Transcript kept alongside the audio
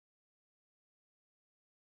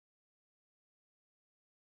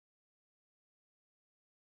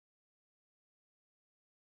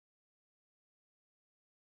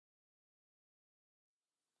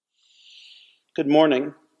Good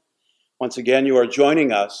morning. Once again, you are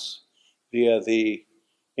joining us via the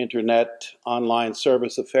internet online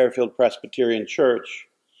service of Fairfield Presbyterian Church.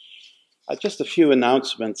 Just a few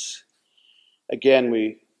announcements. Again,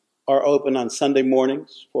 we are open on Sunday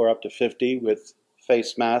mornings for up to 50 with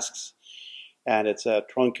face masks, and it's a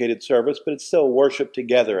truncated service, but it's still worship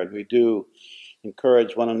together, and we do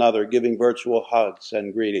encourage one another, giving virtual hugs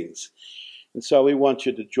and greetings. And so we want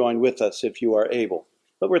you to join with us if you are able.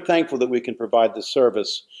 But we're thankful that we can provide this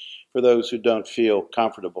service for those who don't feel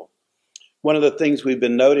comfortable. One of the things we've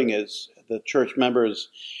been noting is the church members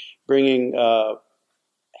bringing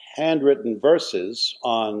handwritten verses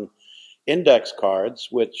on index cards,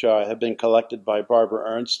 which have been collected by Barbara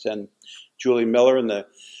Ernst and Julie Miller, and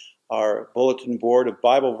our bulletin board of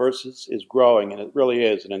Bible verses is growing, and it really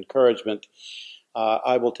is an encouragement.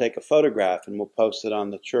 I will take a photograph and we'll post it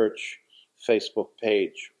on the church Facebook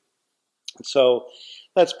page. So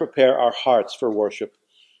let's prepare our hearts for worship.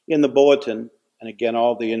 In the bulletin, and again,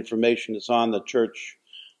 all the information is on the church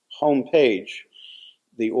homepage,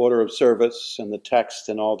 the order of service and the text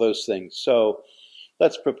and all those things. So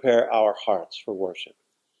let's prepare our hearts for worship.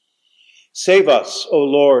 Save us, O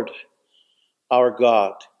Lord, our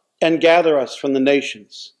God, and gather us from the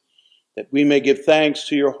nations, that we may give thanks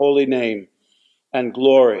to your holy name and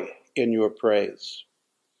glory in your praise.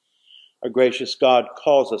 Our gracious God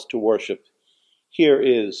calls us to worship. Here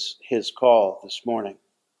is his call this morning.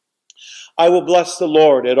 I will bless the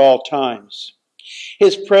Lord at all times.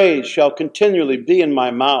 His praise shall continually be in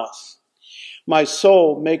my mouth. My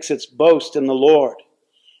soul makes its boast in the Lord.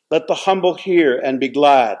 Let the humble hear and be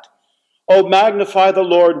glad. Oh, magnify the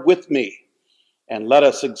Lord with me, and let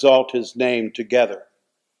us exalt his name together.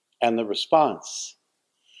 And the response,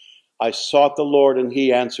 I sought the Lord, and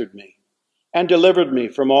he answered me, and delivered me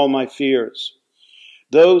from all my fears.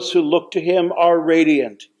 Those who look to him are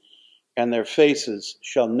radiant, and their faces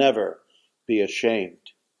shall never be ashamed.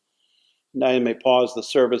 Now you may pause the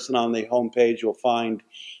service, and on the homepage you'll find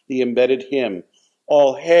the embedded hymn,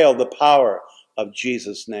 All Hail the Power of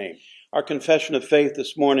Jesus' Name. Our confession of faith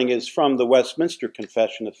this morning is from the Westminster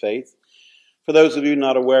Confession of Faith. For those of you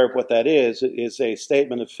not aware of what that is, it is a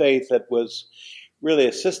statement of faith that was really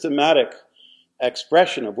a systematic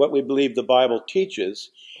expression of what we believe the Bible teaches,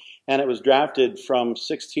 and it was drafted from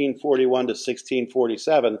 1641 to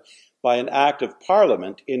 1647 by an Act of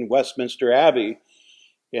Parliament in Westminster Abbey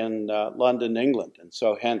in London, England, and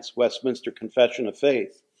so hence Westminster Confession of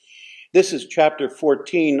Faith. This is chapter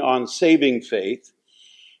 14 on saving faith,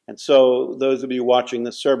 and so those of you watching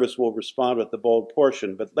this service will respond with the bold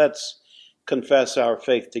portion, but let's confess our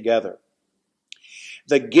faith together.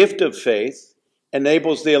 The gift of faith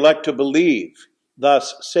enables the elect to believe,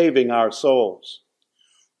 thus saving our souls.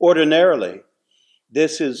 Ordinarily,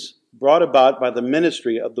 this is brought about by the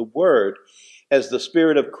ministry of the Word as the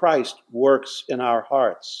Spirit of Christ works in our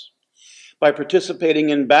hearts. By participating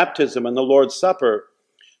in baptism and the Lord's Supper,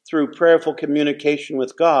 through prayerful communication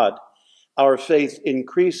with God, our faith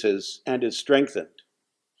increases and is strengthened.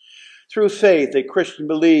 Through faith, a Christian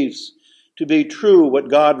believes to be true what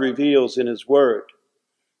God reveals in his Word.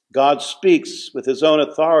 God speaks with his own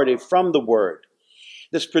authority from the Word.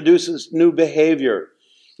 This produces new behavior,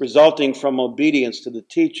 resulting from obedience to the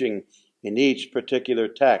teaching in each particular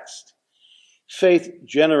text. Faith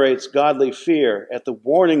generates godly fear at the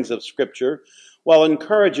warnings of Scripture, while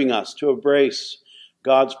encouraging us to embrace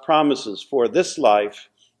God's promises for this life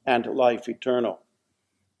and life eternal.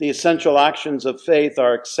 The essential actions of faith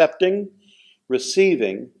are accepting,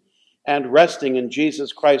 receiving, and resting in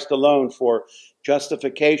Jesus Christ alone for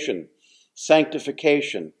justification,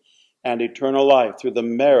 sanctification, and eternal life through the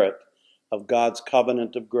merit of God's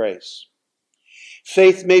covenant of grace.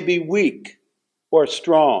 Faith may be weak or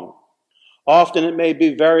strong. Often it may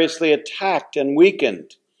be variously attacked and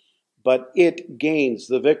weakened, but it gains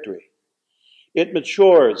the victory. It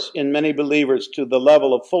matures in many believers to the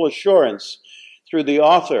level of full assurance through the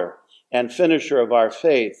author and finisher of our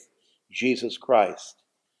faith, Jesus Christ.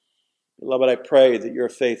 Beloved, I pray that your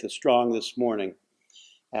faith is strong this morning,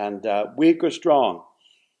 and weak or strong,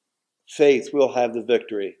 faith will have the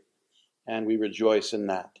victory, and we rejoice in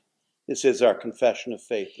that. This is our confession of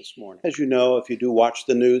faith this morning. As you know, if you do watch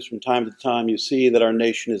the news from time to time, you see that our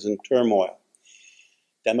nation is in turmoil.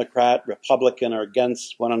 Democrat, Republican are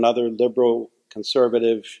against one another, liberal,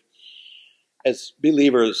 conservative. As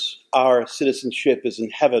believers, our citizenship is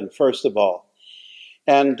in heaven, first of all.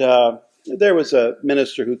 And there was a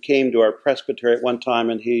minister who came to our presbytery at one time,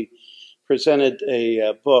 and he presented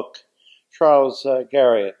a book, Charles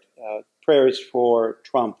Garriott, Prayers for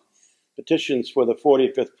Trump, Petitions for the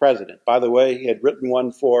 45th President. By the way, he had written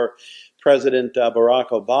one for President Barack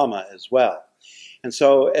Obama as well. And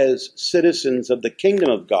so as citizens of the kingdom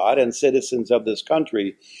of God and citizens of this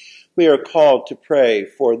country, we are called to pray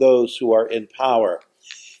for those who are in power.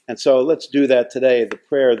 And so let's do that today. The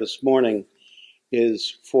prayer this morning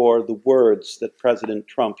is for the words that President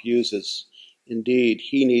Trump uses. Indeed,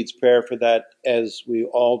 he needs prayer for that, as we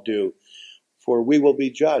all do. For we will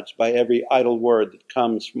be judged by every idle word that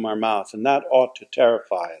comes from our mouth, and that ought to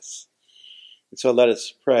terrify us. And so let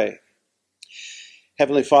us pray.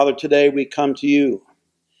 Heavenly Father, today we come to you,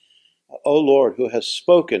 O Lord, who has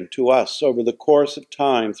spoken to us over the course of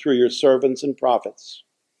time through your servants and prophets.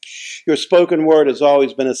 Your spoken word has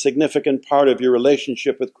always been a significant part of your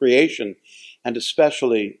relationship with creation, and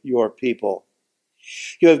especially your people.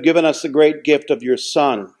 You have given us the great gift of your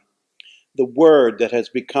Son, the Word that has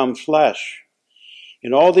become flesh.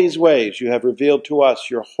 In all these ways you have revealed to us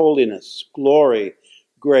your holiness, glory,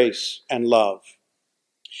 grace, and love.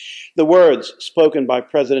 The words spoken by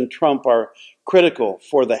President Trump are critical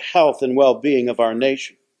for the health and well-being of our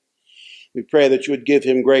nation. We pray that you would give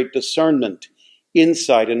him great discernment,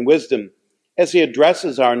 insight, and wisdom as he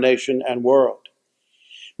addresses our nation and world.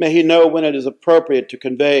 May he know when it is appropriate to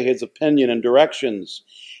convey his opinion and directions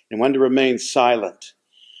and when to remain silent.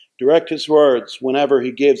 Direct his words whenever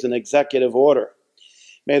he gives an executive order.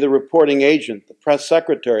 May the reporting agent, the press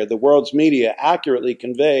secretary, the world's media accurately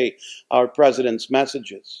convey our president's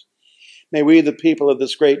messages. May we, the people of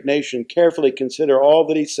this great nation, carefully consider all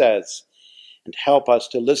that he says and help us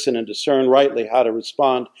to listen and discern rightly how to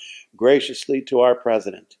respond graciously to our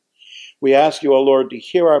president. We ask you, O Lord, to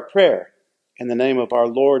hear our prayer in the name of our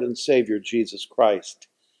Lord and Savior, Jesus Christ.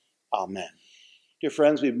 Amen. Dear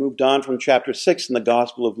friends, we've moved on from chapter 6 in the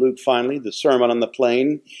Gospel of Luke finally, the Sermon on the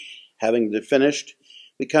Plain, having finished.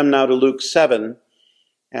 We come now to Luke 7,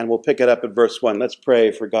 and we'll pick it up at verse 1. Let's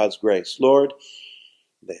pray for God's grace. Lord,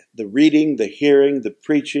 the reading, the hearing, the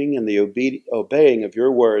preaching, and the obeying of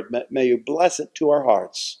your word, may you bless it to our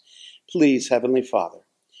hearts. Please, Heavenly Father,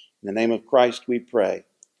 in the name of Christ we pray.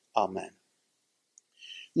 Amen.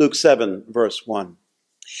 Luke 7, verse 1.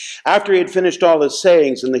 After he had finished all his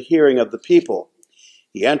sayings in the hearing of the people,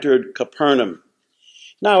 he entered Capernaum.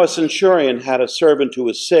 Now a centurion had a servant who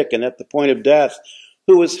was sick and at the point of death,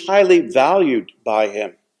 who was highly valued by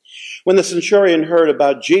him. When the centurion heard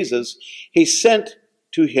about Jesus, he sent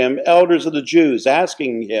to him elders of the Jews,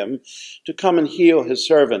 asking him to come and heal his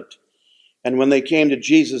servant. And when they came to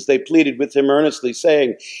Jesus, they pleaded with him earnestly,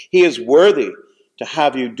 saying, "He is worthy to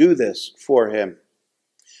have you do this for him,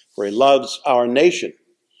 for he loves our nation,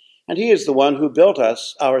 and he is the one who built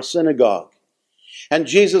us our synagogue." And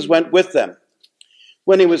Jesus went with them.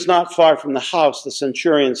 When he was not far from the house, the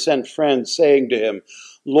centurion sent friends, saying to him,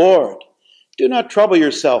 "Lord, do not trouble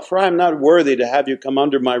yourself, for I am not worthy to have you come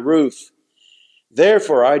under my roof.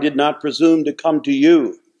 Therefore I did not presume to come to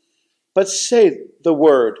you. But say the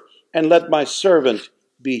word, and let my servant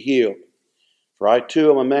be healed. For I too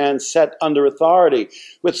am a man set under authority,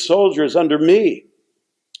 with soldiers under me.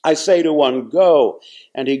 I say to one, 'Go,'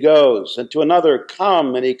 and he goes, and to another,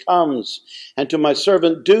 'Come,' and he comes, and to my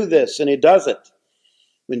servant, 'Do this,' and he does it."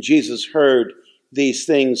 When Jesus heard these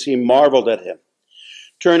things, he marveled at him.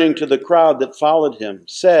 Turning to the crowd that followed him,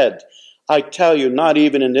 said, "I tell you, not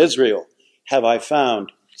even in Israel have I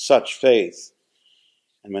found such faith."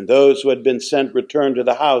 And when those who had been sent returned to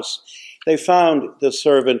the house, they found the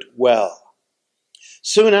servant well.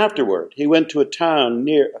 Soon afterward, he went to a town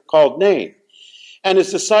called Nain, and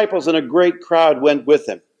his disciples and a great crowd went with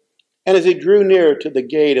him. And as he drew near to the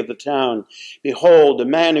gate of the town, behold, a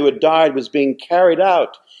man who had died was being carried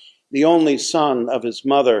out, the only son of his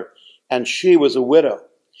mother, and she was a widow.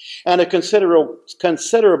 And a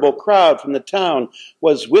considerable crowd from the town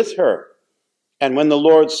was with her. And when the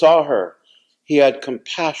Lord saw her, he had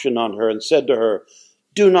compassion on her and said to her,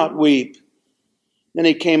 "Do not weep." Then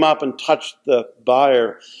he came up and touched the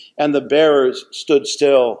bier, and the bearers stood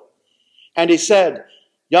still. And he said,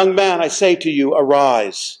 "Young man, I say to you,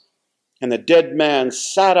 arise." And the dead man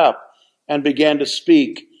sat up and began to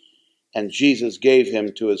speak, and Jesus gave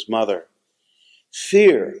him to his mother.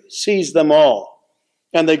 Fear seized them all,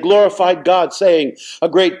 and they glorified God, saying, "A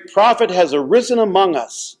great prophet has arisen among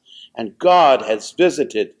us, and God has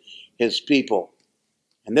visited his people."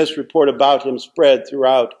 And this report about him spread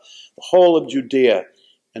throughout the whole of Judea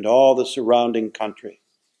and all the surrounding country.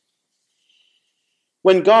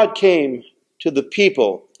 When God came to the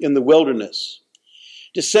people in the wilderness,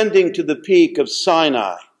 descending to the peak of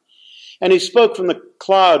Sinai, and he spoke from the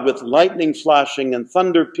cloud with lightning flashing and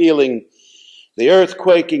thunder pealing, the earth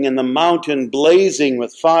quaking and the mountain blazing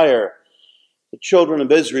with fire, the children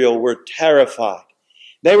of Israel were terrified.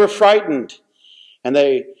 They were frightened, and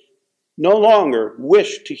they no longer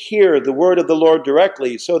wished to hear the word of the Lord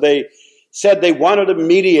directly, so they said they wanted a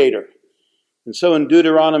mediator. And so in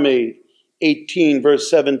Deuteronomy 18,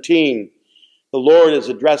 verse 17, the Lord is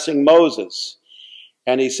addressing Moses,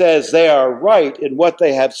 and he says, "They are right in what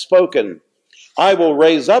they have spoken. I will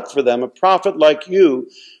raise up for them a prophet like you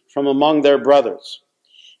from among their brothers,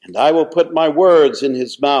 and I will put my words in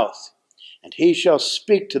his mouth, and he shall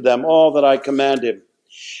speak to them all that I command him.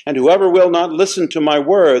 And whoever will not listen to my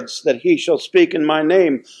words that he shall speak in my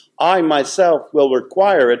name, I myself will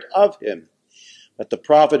require it of him. But the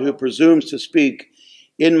prophet who presumes to speak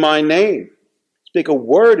in my name, speak a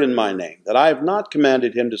word in my name that I have not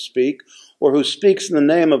commanded him to speak, or who speaks in the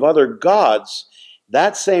name of other gods,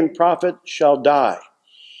 that same prophet shall die.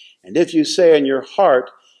 And if you say in your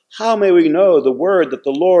heart, how may we know the word that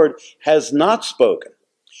the Lord has not spoken?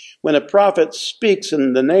 When a prophet speaks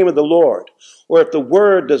in the name of the Lord, or if the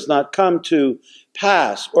word does not come to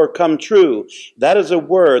pass or come true, that is a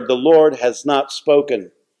word the Lord has not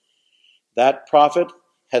spoken. That prophet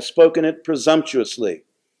has spoken it presumptuously.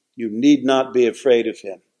 You need not be afraid of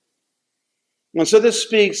him." And so this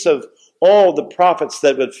speaks of all the prophets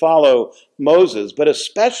that would follow Moses, but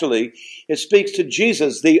especially it speaks to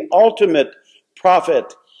Jesus, the ultimate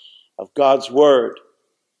prophet of God's word.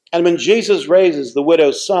 And when Jesus raises the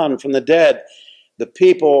widow's son from the dead, the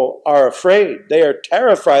people are afraid. They are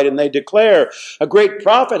terrified, and they declare, "A great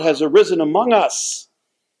prophet has arisen among us,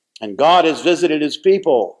 and God has visited his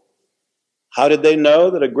people." How did they know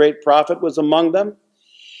that a great prophet was among them?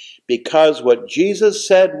 Because what Jesus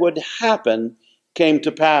said would happen came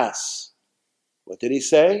to pass. What did he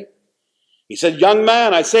say? He said, "Young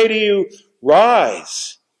man, I say to you,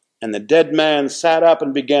 rise." And the dead man sat up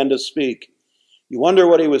and began to speak. You wonder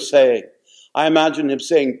what he was saying. I imagine him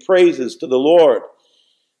saying praises to the Lord.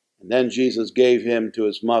 And then Jesus gave him to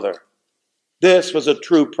his mother. This was a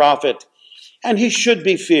true prophet, and he should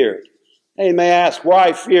be feared. And you may ask,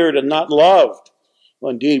 why feared and not loved?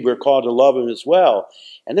 Well, indeed, we're called to love him as well.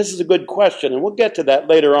 And this is a good question, and we'll get to that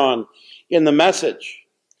later on in the message.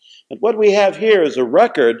 But what we have here is a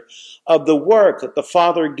record of the work that the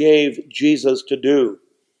Father gave Jesus to do.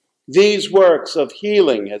 These works of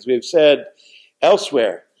healing, as we've said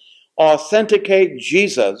elsewhere, authenticate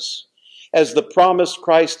Jesus as the promised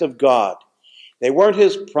Christ of God. They weren't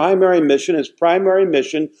his primary mission. His primary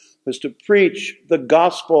mission was to preach the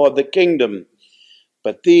gospel of the kingdom.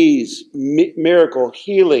 But these miracle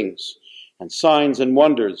healings and signs and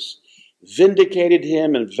wonders vindicated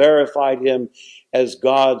him and verified him as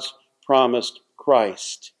God's promised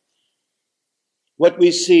Christ. What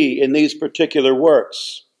we see in these particular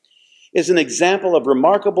works is an example of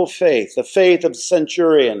remarkable faith, the faith of the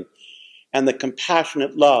centurion and the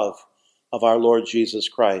compassionate love of our Lord Jesus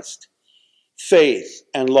Christ. Faith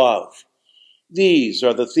and love. These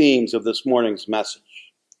are the themes of this morning's message.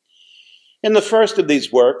 In the first of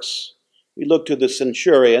these works, we look to the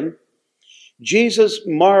centurion. Jesus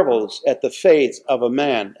marvels at the faith of a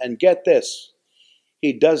man, and get this,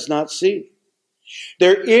 he does not see.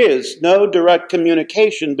 There is no direct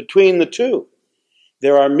communication between the two.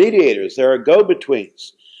 There are mediators, there are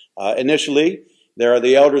go-betweens. Initially, there are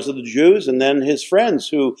the elders of the Jews, and then his friends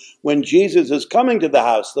who, when Jesus is coming to the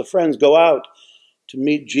house, the friends go out to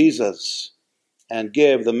meet Jesus and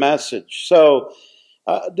give the message. So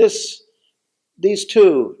these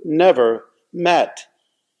two never met.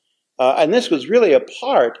 And this was really a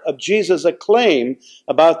part of Jesus' acclaim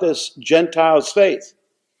about this Gentiles' faith.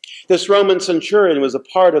 This Roman centurion was a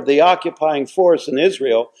part of the occupying force in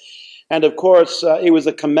Israel. And of course, he was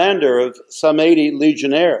a commander of some 80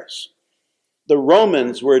 legionnaires. The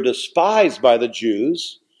Romans were despised by the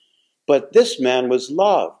Jews, but this man was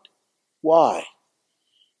loved. Why?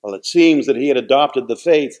 Well, it seems that he had adopted the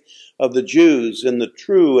faith of the Jews in the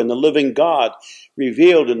true and the living God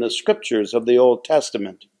revealed in the scriptures of the Old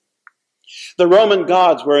Testament. The Roman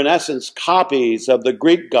gods were in essence copies of the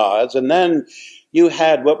Greek gods, and then you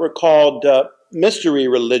had what were called mystery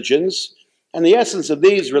religions. And the essence of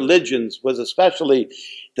these religions was especially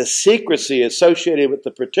the secrecy associated with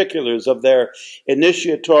the particulars of their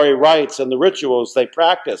initiatory rites and the rituals they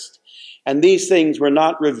practiced. And these things were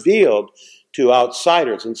not revealed to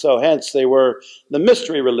outsiders, and so hence they were the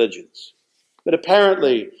mystery religions. But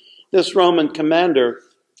apparently, this Roman commander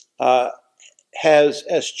has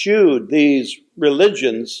eschewed these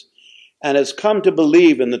religions and has come to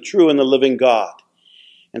believe in the true and the living God.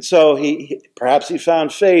 And so perhaps he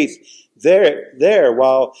found faith there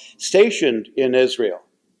while stationed in Israel.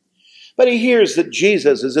 But he hears that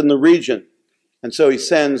Jesus is in the region, and so he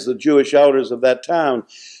sends the Jewish elders of that town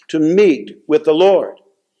to meet with the Lord.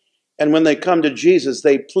 And when they come to Jesus,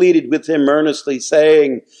 they pleaded with him earnestly,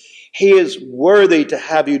 saying, He is worthy to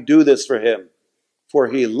have you do this for him, for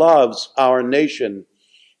he loves our nation,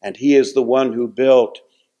 and he is the one who built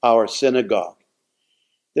our synagogue.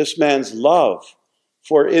 This man's love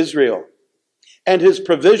for Israel and his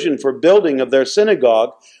provision for building of their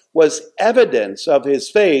synagogue was evidence of his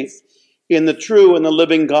faith in the true and the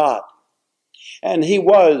living God. And he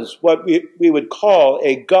was what we would call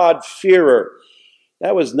a God-fearer.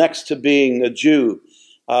 That was next to being a Jew.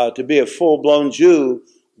 To be a full-blown Jew,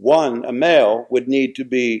 a male, would need to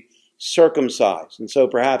be circumcised. And so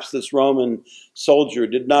perhaps this Roman soldier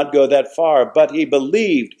did not go that far, but he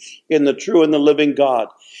believed in the true and the living God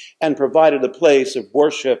and provided a place of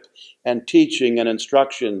worship and teaching and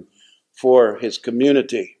instruction for his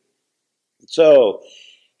community. So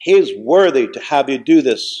he is worthy to have you do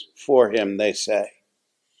this for him, they say.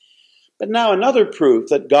 But now another proof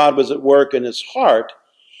that God was at work in his heart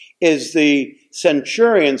is the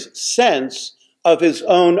centurion's sense of his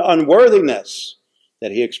own unworthiness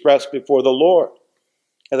that he expressed before the Lord.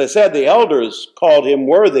 As I said, the elders called him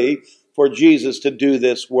worthy for Jesus to do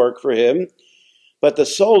this work for him, but the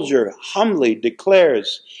soldier humbly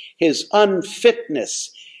declares his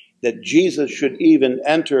unfitness that Jesus should even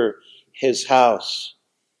enter his house.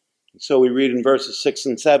 So we read in verses 6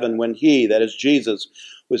 and 7, when he, that is Jesus,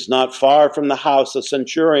 was not far from the house, the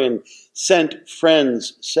centurion sent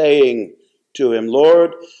friends, saying to him,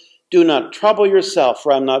 Lord, do not trouble yourself,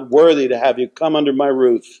 for I am not worthy to have you come under my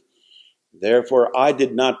roof. Therefore I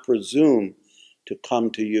did not presume to come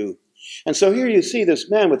to you. And so here you see this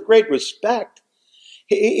man with great respect.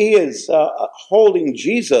 He is holding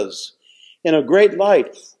Jesus in a great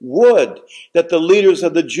light. Would that the leaders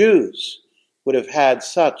of the Jews would have had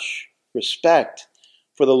such respect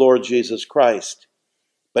for the Lord Jesus Christ.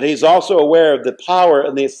 But he's also aware of the power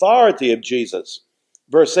and the authority of Jesus.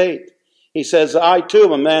 Verse 8, he says, I too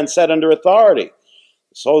am a man set under authority.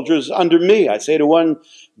 The soldiers under me. I say to one,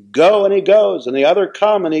 go, and he goes, and the other,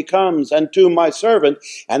 come, and he comes, and to my servant.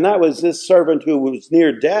 And that was this servant who was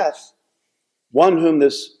near death, one whom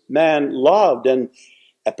this man loved and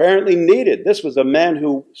apparently needed. This was a man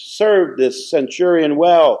who served this centurion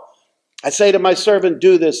well. I say to my servant,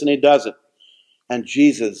 do this, and he does it. And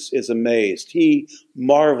Jesus is amazed. He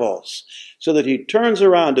marvels, so that he turns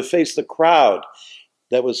around to face the crowd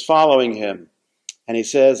that was following him. And he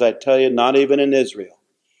says, I tell you, not even in Israel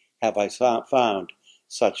have I found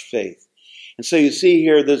such faith. And so you see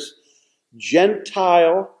here this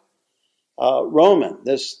Gentile Roman,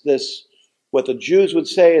 this what the Jews would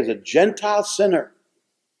say is a Gentile sinner.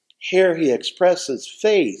 Here he expresses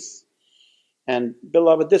faith. And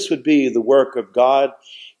beloved, this would be the work of God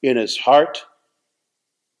in his heart.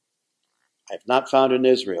 I have not found in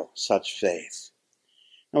Israel such faith.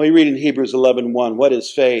 Now we read in Hebrews 11:1, what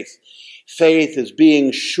is faith? Faith is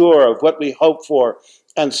being sure of what we hope for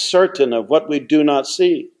and certain of what we do not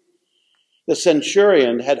see. The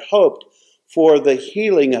centurion had hoped for the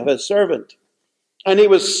healing of his servant, and he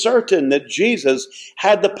was certain that Jesus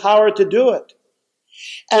had the power to do it.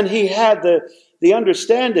 And he had the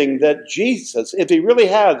understanding that Jesus, if he really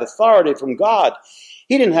had authority from God,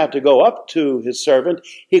 he didn't have to go up to his servant.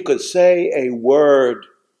 He could say a word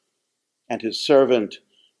and his servant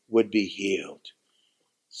would be healed.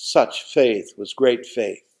 Such faith was great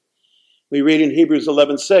faith. We read in Hebrews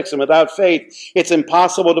 11:6, and without faith, it's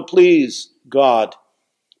impossible to please God,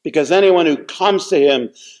 because anyone who comes to him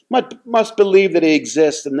must believe that he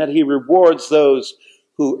exists and that he rewards those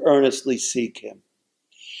who earnestly seek him.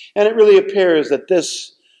 And it really appears that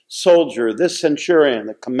this soldier, this centurion,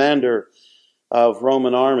 the commander of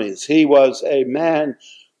Roman armies, he was a man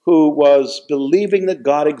who was believing that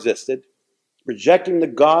God existed, rejecting the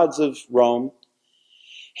gods of Rome.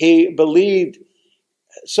 He believed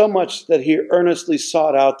so much that he earnestly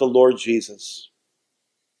sought out the Lord Jesus.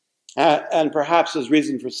 And perhaps his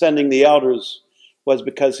reason for sending the elders was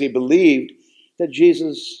because he believed that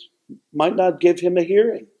Jesus might not give him a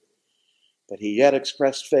hearing. But he yet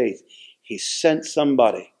expressed faith. He sent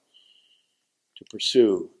somebody to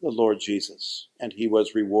pursue the Lord Jesus, and he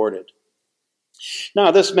was rewarded.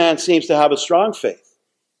 Now, this man seems to have a strong faith.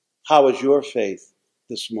 How is your faith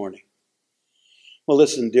this morning? Well,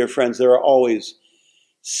 listen, dear friends, there are always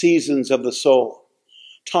seasons of the soul,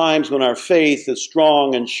 times when our faith is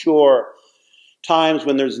strong and sure, times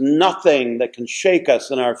when there's nothing that can shake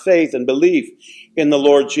us in our faith and belief in the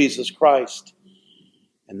Lord Jesus Christ.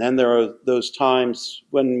 And then there are those times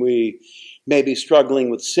when we may be struggling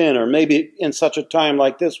with sin, or maybe in such a time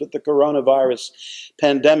like this with the coronavirus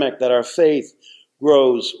pandemic that our faith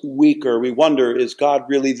grows weaker. We wonder, is God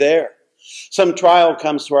really there? Some trial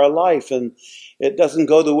comes to our life and it doesn't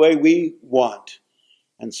go the way we want.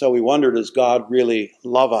 And so we wonder, does God really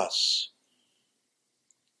love us?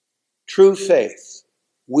 True faith,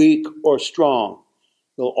 weak or strong,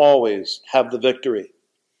 will always have the victory.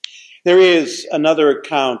 There is another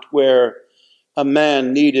account where a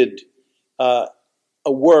man needed a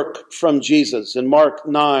work from Jesus. In Mark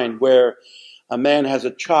 9, where a man has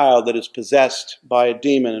a child that is possessed by a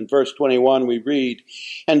demon. In verse 21 we read,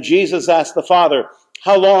 "And Jesus asked the father,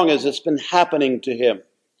 'How long has this been happening to him?'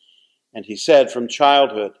 And he said, 'From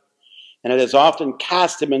childhood. And it has often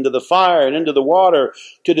cast him into the fire and into the water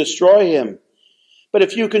to destroy him. But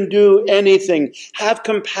if you can do anything, have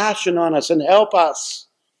compassion on us and help us.'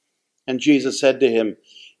 And Jesus said to him,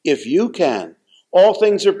 'If you can, all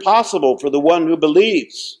things are possible for the one who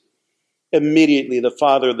believes.' Immediately the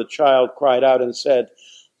father of the child cried out and said,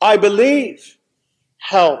 'I believe.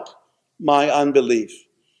 Help my unbelief.'"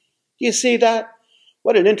 You see that?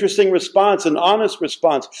 What an interesting response, an honest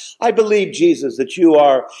response. "I believe, Jesus, that you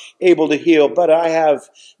are able to heal, but I have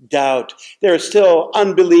doubt. There is still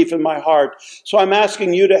unbelief in my heart. So I'm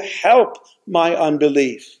asking you to help my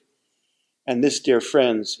unbelief." And this, dear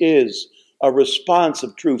friends, is a response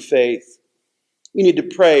of true faith. We need to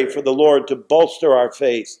pray for the Lord to bolster our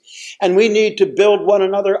faith. And we need to build one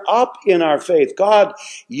another up in our faith. God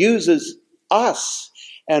uses us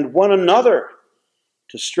and one another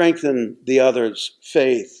to strengthen the other's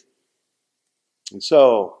faith. And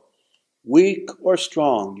so, weak or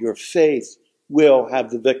strong, your faith will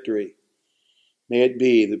have the victory. May it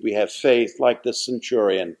be that we have faith like the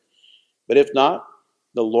centurion. But if not,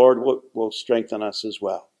 the Lord will strengthen us as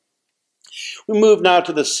well. We move now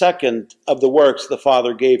to the second of the works the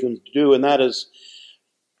Father gave him to do, and that is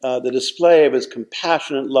the display of his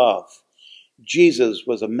compassionate love. Jesus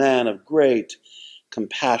was a man of great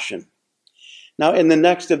compassion. Now, in the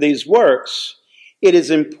next of these works, it is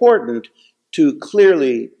important to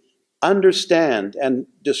clearly understand and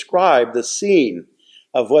describe the scene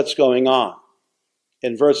of what's going on.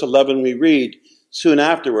 In verse 11 we read, "Soon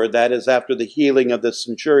afterward," that is after the healing of the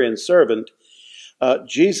centurion's servant,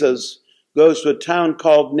 Jesus goes to a town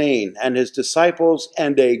called Nain, and his disciples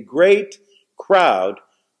and a great crowd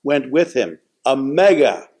went with him. A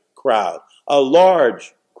mega crowd, a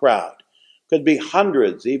large crowd. Could be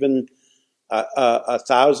hundreds, even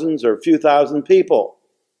thousands or a few thousand people.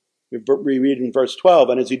 We read in verse 12,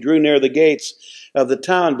 "And as he drew near the gates of the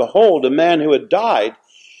town, behold, a man who had died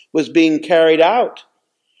was being carried out,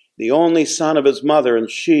 the only son of his mother,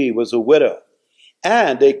 and she was a widow.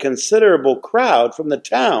 And a considerable crowd from the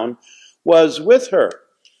town was with her."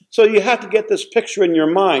 So you have to get this picture in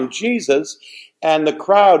your mind. Jesus and the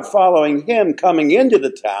crowd following him coming into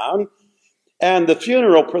the town, and the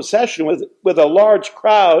funeral procession with a large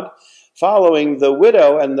crowd following the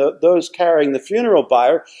widow and those carrying the funeral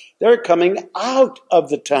bier. They're coming out of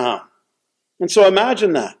the town. And so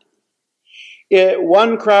imagine that.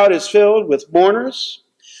 One crowd is filled with mourners,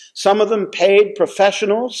 some of them paid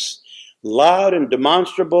professionals, loud and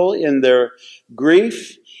demonstrable in their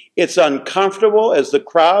grief. It's uncomfortable as the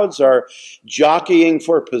crowds are jockeying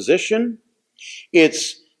for position.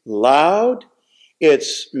 It's loud.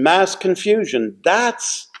 It's mass confusion.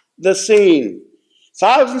 That's the scene.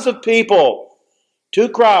 Thousands of people, two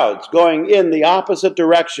crowds going in the opposite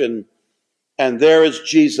direction, and there is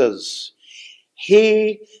Jesus.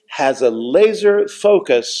 He has a laser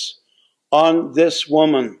focus on this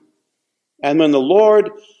woman. And when the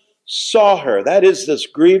Lord saw her, that is this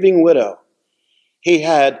grieving widow, he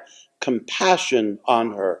had compassion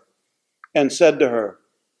on her and said to her,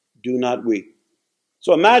 "Do not weep."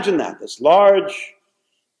 So imagine that, this large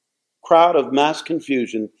crowd of mass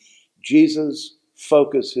confusion, Jesus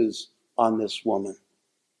focuses on this woman.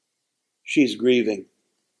 She's grieving.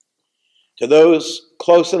 To those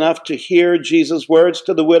close enough to hear Jesus' words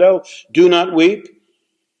to the widow, "Do not weep,"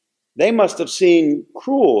 they must have seemed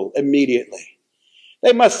cruel immediately.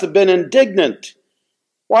 They must have been indignant.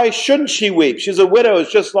 Why shouldn't she weep? She's a widow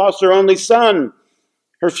who's just lost her only son.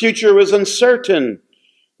 Her future was uncertain,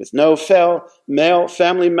 with no male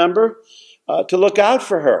family member to look out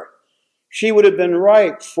for her. She would have been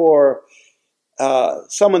ripe for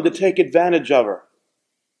someone to take advantage of her.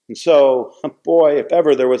 And so, boy, if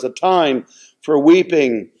ever there was a time for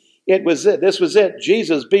weeping, it was it. This was it.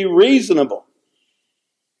 Jesus, be reasonable.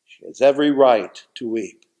 She has every right to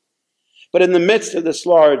weep. But in the midst of this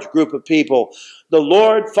large group of people, the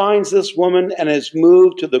Lord finds this woman and is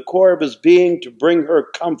moved to the core of his being to bring her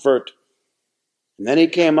comfort. And then he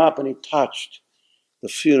came up and he touched the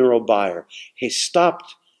funeral bier. He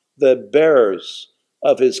stopped the bearers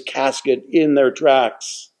of his casket in their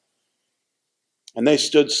tracks. And they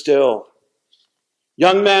stood still.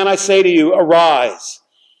 "Young man, I say to you, arise."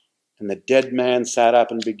 And the dead man sat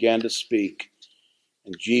up and began to speak,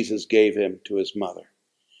 and Jesus gave him to his mother.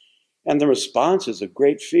 And the response is a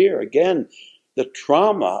great fear. Again, the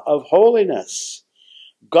trauma of holiness.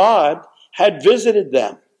 God had visited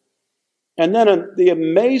them. And then the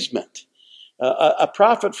amazement. A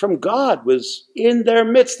prophet from God was in their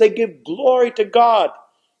midst. They give glory to God.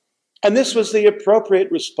 And this was the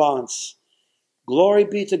appropriate response. Glory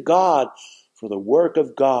be to God for the work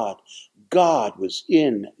of God. God was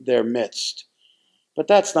in their midst. But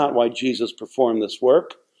that's not why Jesus performed this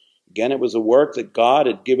work. Again, it was a work that God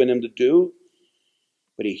had given him to do.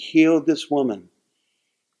 But he healed this woman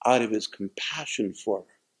out of his compassion for her.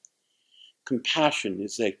 Compassion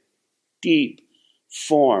is a deep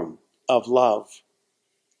form of love.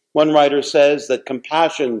 One writer says that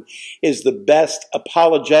compassion is the best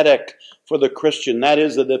apologetic for the Christian. That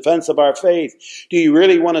is the defense of our faith. Do you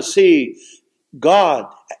really want to see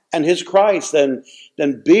God and his Christ? Then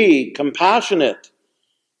be compassionate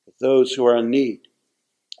with those who are in need.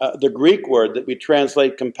 The Greek word that we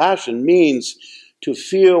translate compassion means to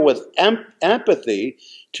feel with empathy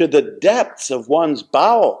to the depths of one's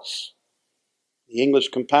bowels. The English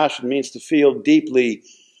compassion means to feel deeply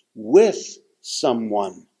with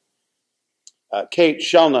someone. Kate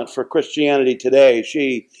Shellnut for Christianity Today,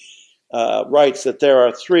 she writes that there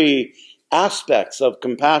are three aspects of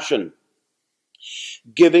compassion: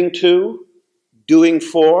 giving to, doing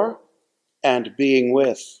for, and being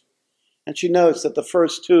with. And she notes that the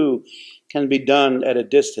first two can be done at a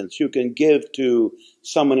distance. You can give to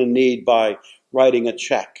someone in need by writing a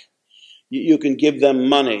check. You can give them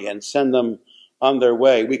money and send them on their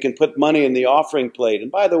way. We can put money in the offering plate.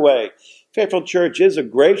 And by the way, Fairfield Church is a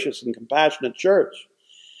gracious and compassionate church.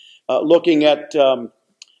 Looking at,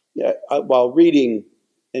 while reading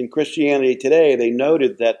in Christianity Today, they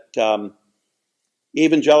noted that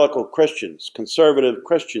evangelical Christians, conservative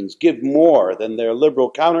Christians, give more than their liberal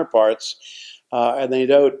counterparts. And they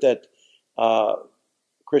note that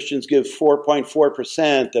Christians give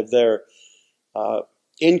 4.4% of their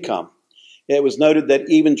income. It was noted that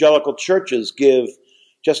evangelical churches give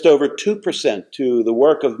just over 2% to the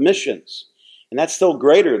work of missions. And that's still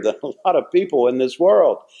greater than a lot of people in this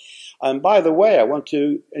world. And by the way, I want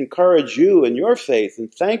to encourage you in your faith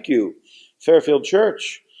and thank you, Fairfield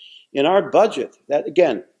Church. In our budget, that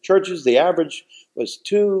again, churches, the average was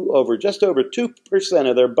just over 2%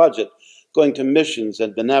 of their budget going to missions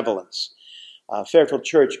and benevolence. Fairfield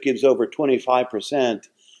Church gives over 25%, I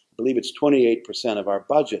believe it's 28% of our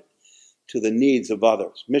budget, to the needs of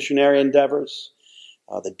others. Missionary endeavors,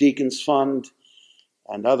 the Deacons Fund,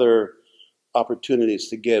 and other opportunities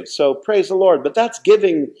to give. So praise the Lord. But that's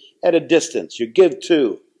giving at a distance. You give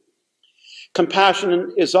to.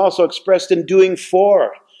 Compassion is also expressed in doing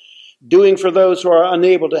for those who are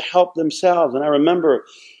unable to help themselves. And I remember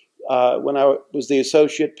when I was the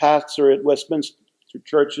associate pastor at Westminster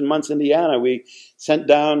Church in Muncie, Indiana, we sent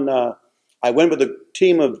down, I went with a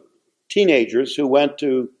team of teenagers who went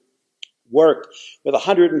to work with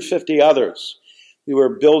 150 others. We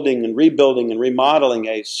were building and rebuilding and remodeling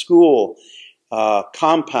a school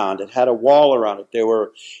compound. It had a wall around it. There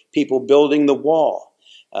were people building the wall.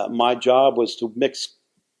 My job was to mix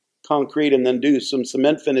concrete and then do some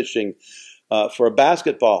cement finishing for a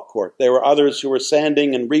basketball court. There were others who were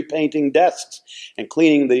sanding and repainting desks and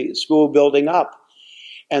cleaning the school building up.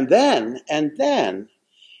 And then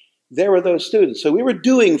there were those students. So we were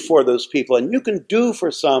doing for those people. And you can do for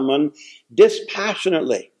someone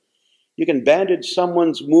dispassionately. You can bandage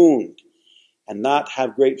someone's wound and not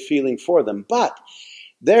have great feeling for them. But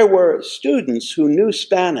there were students who knew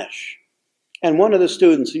Spanish. And one of the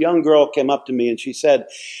students, a young girl, came up to me and she said,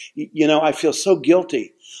 I feel so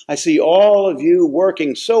guilty. I see all of you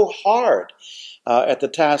working so hard at the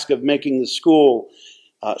task of making the school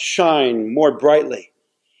shine more brightly.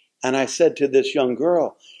 And I said to this young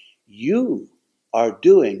girl, you are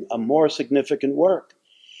doing a more significant work.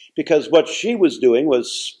 Because what she was doing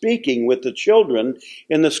was speaking with the children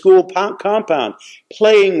in the school compound,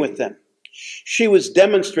 playing with them. She was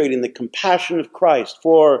demonstrating the compassion of Christ.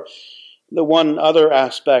 For the one other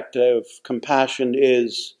aspect of compassion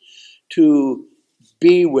is to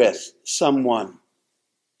be with someone.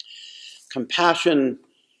 Compassion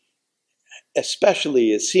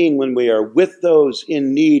especially is seen when we are with those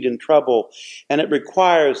in need and trouble, and it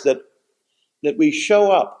requires that we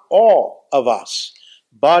show up, all of us,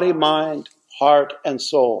 body, mind, heart, and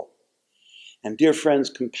soul. And dear friends,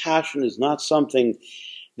 compassion is not something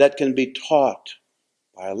that can be taught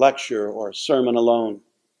by a lecture or a sermon alone.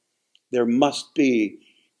 There must be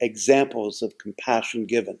examples of compassion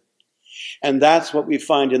given. And that's what we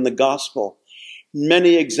find in the gospel.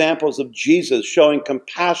 Many examples of Jesus showing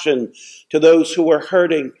compassion to those who were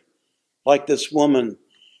hurting, like this woman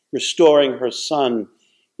restoring her son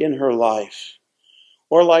in her life,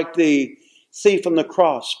 or like the thief on the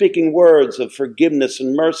cross speaking words of forgiveness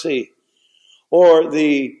and mercy, or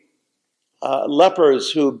the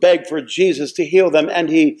lepers who beg for Jesus to heal them and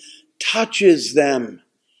he touches them.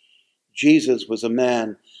 Jesus was a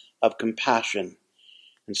man of compassion.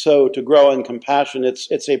 And so to grow in compassion,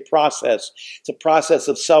 it's a process. It's a process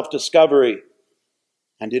of self-discovery.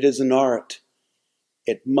 And it is an art.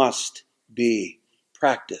 It must be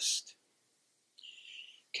practiced.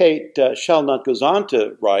 Kate Shellnut goes on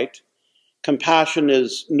to write, compassion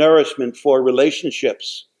is nourishment for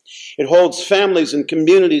relationships. It holds families and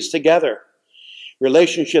communities together.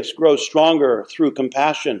 Relationships grow stronger through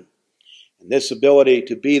compassion. And this ability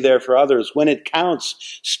to be there for others when it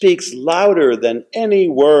counts speaks louder than any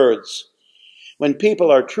words. When people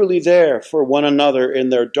are truly there for one another in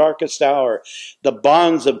their darkest hour, the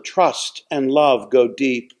bonds of trust and love go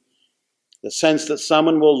deep. The sense that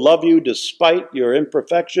someone will love you despite your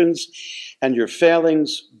imperfections and your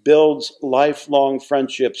failings builds lifelong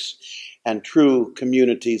friendships and true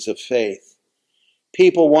communities of faith.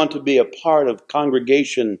 People want to be a part of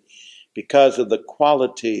congregation because of the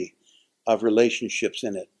quality of relationships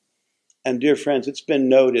in it. And dear friends, it's been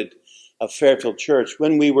noted of Fairfield Church,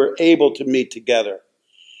 when we were able to meet together,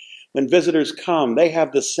 when visitors come, they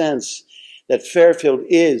have the sense that Fairfield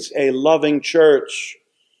is a loving church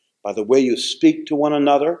by the way you speak to one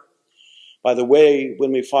another, by the way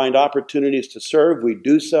when we find opportunities to serve, we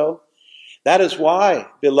do so. That is why,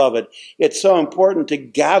 beloved, it's so important to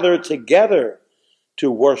gather together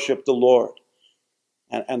to worship the Lord.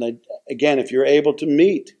 And again, if you're able to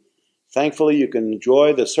meet, thankfully you can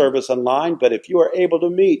enjoy the service online, but if you are able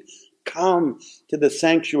to meet, come to the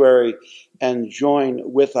sanctuary and join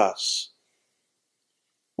with us.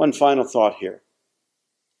 One final thought here.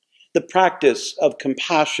 The practice of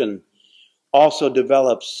compassion also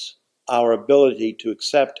develops our ability to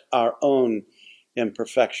accept our own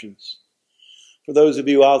imperfections. For those of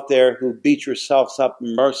you out there who beat yourselves up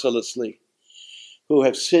mercilessly, who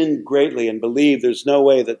have sinned greatly and believe there's no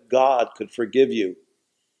way that God could forgive you,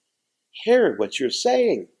 hear what you're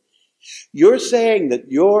saying. You're saying that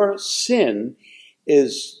your sin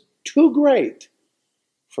is too great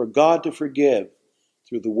for God to forgive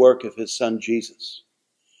through the work of his son Jesus.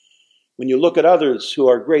 When you look at others who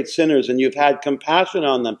are great sinners and you've had compassion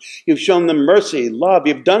on them, you've shown them mercy, love,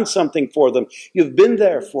 you've done something for them, you've been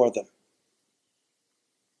there for them,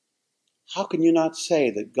 how can you not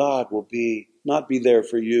say that God will not be there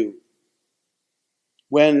for you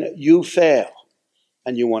when you fail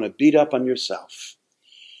and you want to beat up on yourself?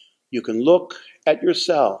 You can look at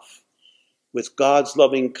yourself with God's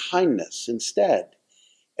loving kindness instead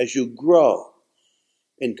as you grow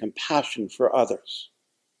in compassion for others.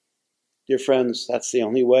 Dear friends, that's the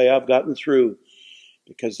only way I've gotten through,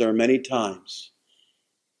 because there are many times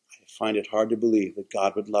I find it hard to believe that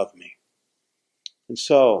God would love me. And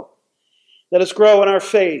so, let us grow in our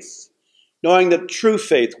faith, knowing that true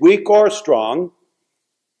faith, weak or strong,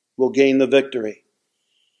 will gain the victory.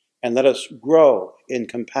 And let us grow in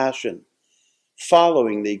compassion,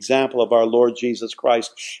 following the example of our Lord Jesus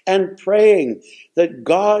Christ, and praying that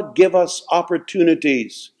God give us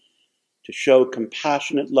opportunities to show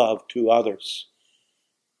compassionate love to others.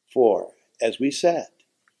 For, as we said,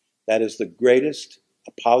 that is the greatest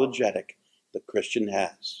apologetic the Christian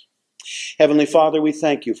has. Heavenly Father, we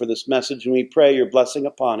thank you for this message and we pray your blessing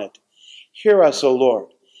upon it. Hear us, O Lord.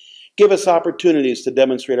 Give us opportunities to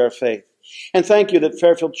demonstrate our faith. And thank you that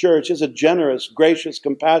Fairfield Church is a generous, gracious,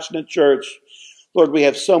 compassionate church. Lord, we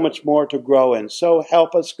have so much more to grow in. So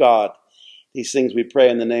help us, God. These things we pray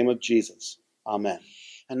in the name of Jesus. Amen.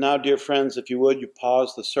 And now, dear friends, if you would, you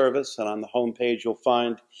pause the service, and on the home page you'll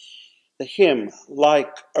find the hymn,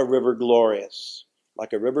 Like a River Glorious.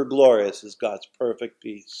 Like a river glorious is God's perfect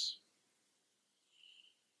peace.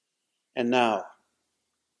 And now,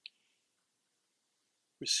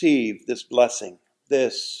 receive this blessing,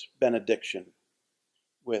 this benediction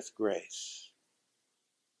with grace.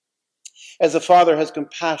 As the Father has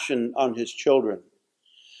compassion on his children,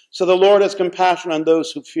 so the Lord has compassion on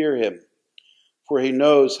those who fear him, for he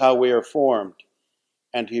knows how we are formed,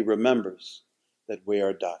 and he remembers that we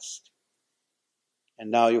are dust.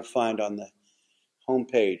 And now you'll find on the home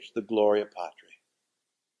page the Gloria Patri.